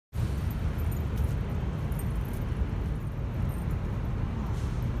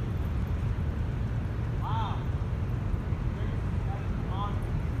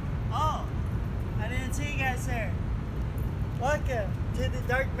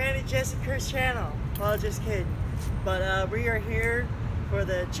expanded Jessiker's channel. Well, just kidding. But we are here for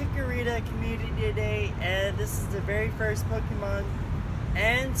the Chikorita Community Day, and this is the very first Pokemon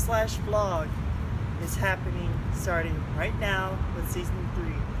and slash vlog is happening starting right now with season 3.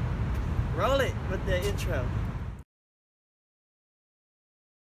 Roll it with the intro.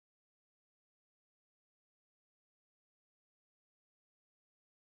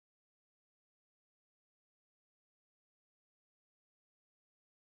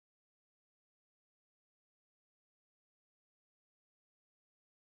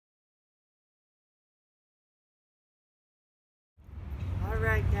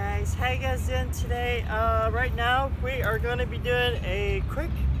 Alright guys, how you guys doing today? Right now we are going to be doing a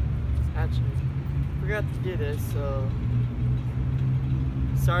quick, actually, forgot to do this, so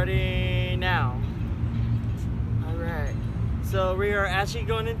starting now. Alright, so we are actually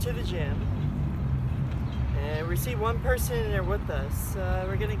going into the gym, and we see one person in there with us.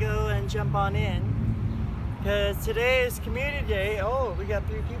 We're going to go and jump on in, because today is Community Day. Oh, we got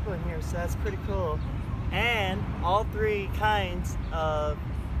 3 people in here, so that's pretty cool. And all 3 kinds of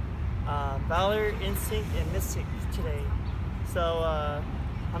Valor, Instinct, and Mystic today. So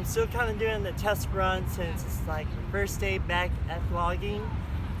I'm still kind of doing the test run since it's like the first day back at vlogging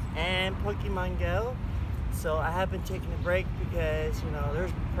and Pokemon Go. So I have been taking a break because, you know,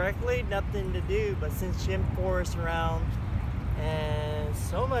 there's practically nothing to do, but since Gym 4 is around and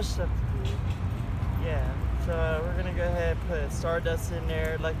so much stuff to do, yeah. So we're gonna go ahead and put Stardust in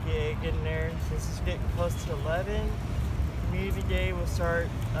there, Lucky Egg in there. Since it's getting close to 11, Community Day will start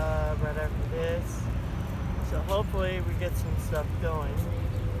right after this. So hopefully we get some stuff going.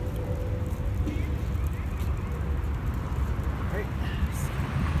 Right.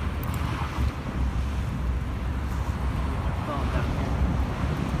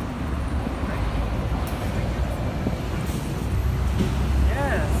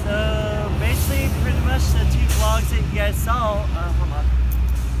 Yeah, so basically pretty much the 2 vlogs that you guys saw, hold on.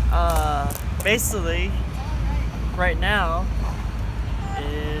 Basically right now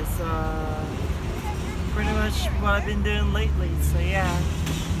is pretty much what I've been doing lately, so yeah.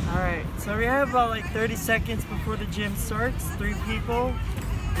 Alright, so we have about like 30 seconds before the gym starts. 3 people.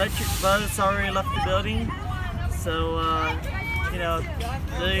 Electric Buzz already left the building, so you know,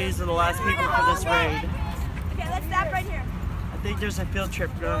 these are the last people for this raid. Okay, let's stop right here. I think there's a field trip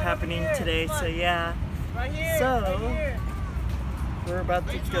happening today, so yeah. So we're about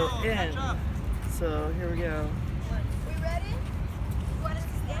to go in. So here we go. We ready? You want us to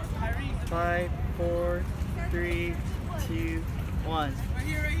stand? 5, 4, 3, 2, 1. Right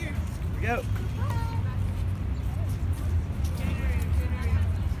here. Here we go.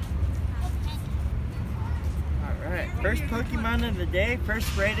 Alright, first Pokemon of the day,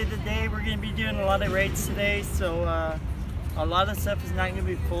 first raid of the day. We're going to be doing a lot of raids today, so a lot of stuff is not going to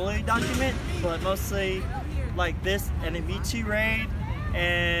be fully documented, but mostly like this and a V2 raid,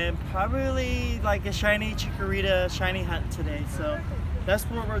 and probably like a shiny Chikorita shiny hunt today. So that's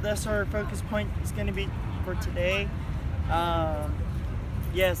our focus point is going to be for today.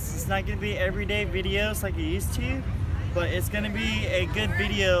 Yes, it's not going to be everyday videos like it used to, but it's going to be a good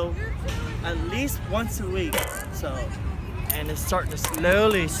video at least once a week. So, and it's starting to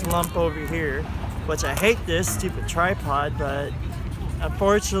slowly slump over here, which I hate this stupid tripod, but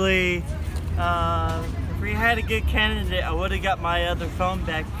unfortunately, if we had a good candidate, I would have got my other phone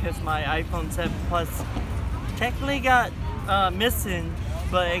back, because my iPhone 7 Plus technically got missing,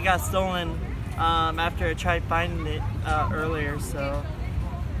 but it got stolen after I tried finding it earlier. So,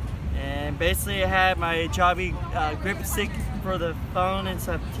 and basically I had my jobby grip stick for the phone and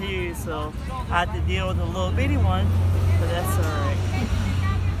stuff too, so I had to deal with a little bitty one, but that's alright.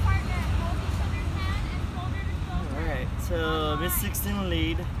 Alright, so Mystic's in the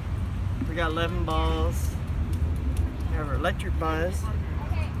lead. We got 11 balls. We have our Electric Buzz.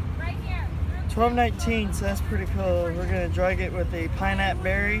 12-19, so that's pretty cool. We're gonna drug it with a Pineapple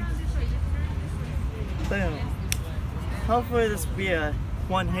Berry. Boom. Hopefully this will be a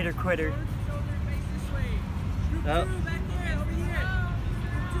one-hitter quitter. Oh.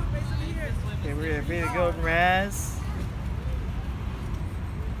 Okay, we're gonna be a Golden Raz.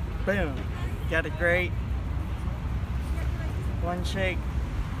 Boom. Got it great. 1 shake,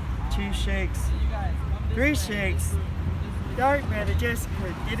 2 shakes, 3 shakes. Dark Matter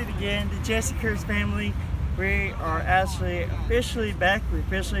Jessiker did it again. The Jessiker's family. We are actually officially back. We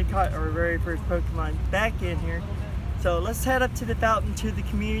officially caught our very first Pokemon back in here. So let's head up to the fountain to the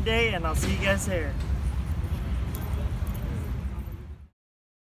Community Day, and I'll see you guys there.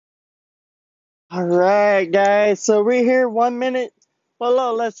 Alright guys, so we're here 1 minute, well a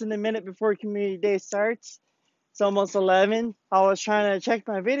little less than a minute before Community Day starts. It's almost 11. I was trying to check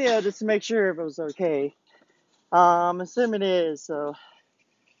my video just to make sure if it was okay. I'm assuming it is, so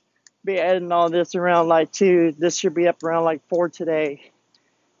be editing all this around like 2. This should be up around like 4 today.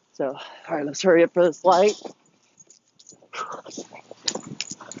 So, alright, let's hurry up for this light.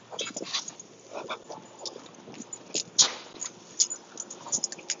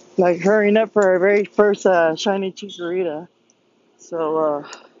 Like hurrying up for our very first shiny Chikorita. So,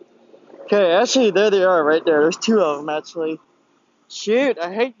 okay, actually there they are right there. There's 2 of them actually. Shoot,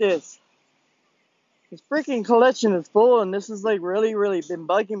 I hate this. This freaking collection is full, and this has like really been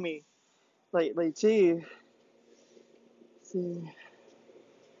bugging me lately too. Let's see,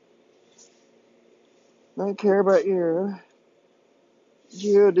 I don't care about you,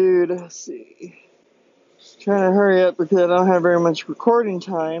 dude. Let's see. Trying to hurry up because I don't have very much recording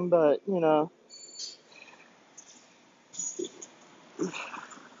time, but you know,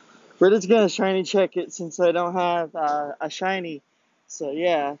 we're just gonna shiny check it since I don't have a shiny. So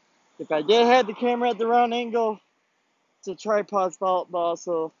yeah, if I did have the camera at the wrong angle, it's a tripod's fault, but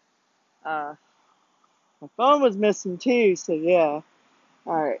also my phone was missing too. So yeah.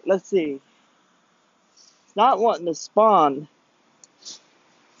 All right, let's see. It's not wanting to spawn.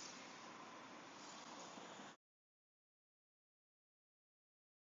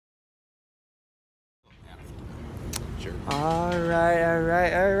 Sure.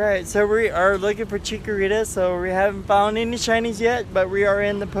 Alright. So we are looking for Chikorita. So we haven't found any shinies yet, but we are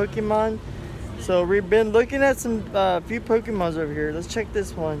in the Pokemon. So we've been looking at some few Pokemons over here. Let's check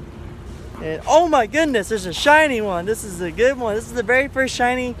this one. And oh my goodness, there's a shiny one. This is a good one. This is the very first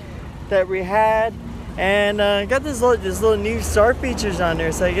shiny that we had. And got this little new star features on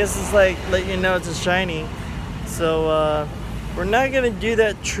there. So I guess it's like let you know it's a shiny. So we're not gonna do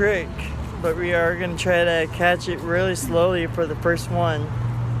that trick, but we are going to try to catch it really slowly for the first one.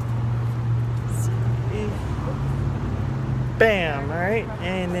 See. Bam, alright,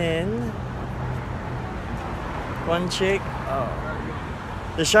 and then one chick. Oh.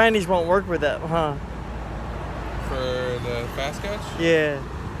 The shinies won't work with that, huh? For the fast catch? Yeah.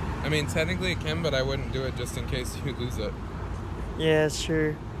 I mean, technically it can, but I wouldn't do it just in case you lose it. Yeah, it's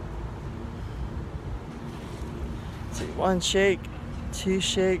true. Let's see, 1 shake, 2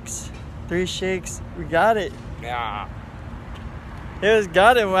 shakes, 3 shakes. We got it. Yeah. It was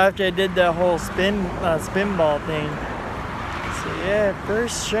got it after I did that whole spin ball thing. So yeah,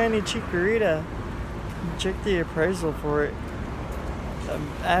 first shiny Chikorita. Check the appraisal for it.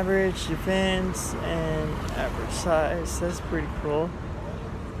 Average defense and average size. That's pretty cool.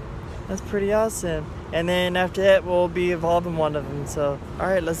 That's pretty awesome. And then after that, we'll be evolving one of them. So,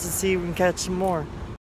 alright, let's just see if we can catch some more.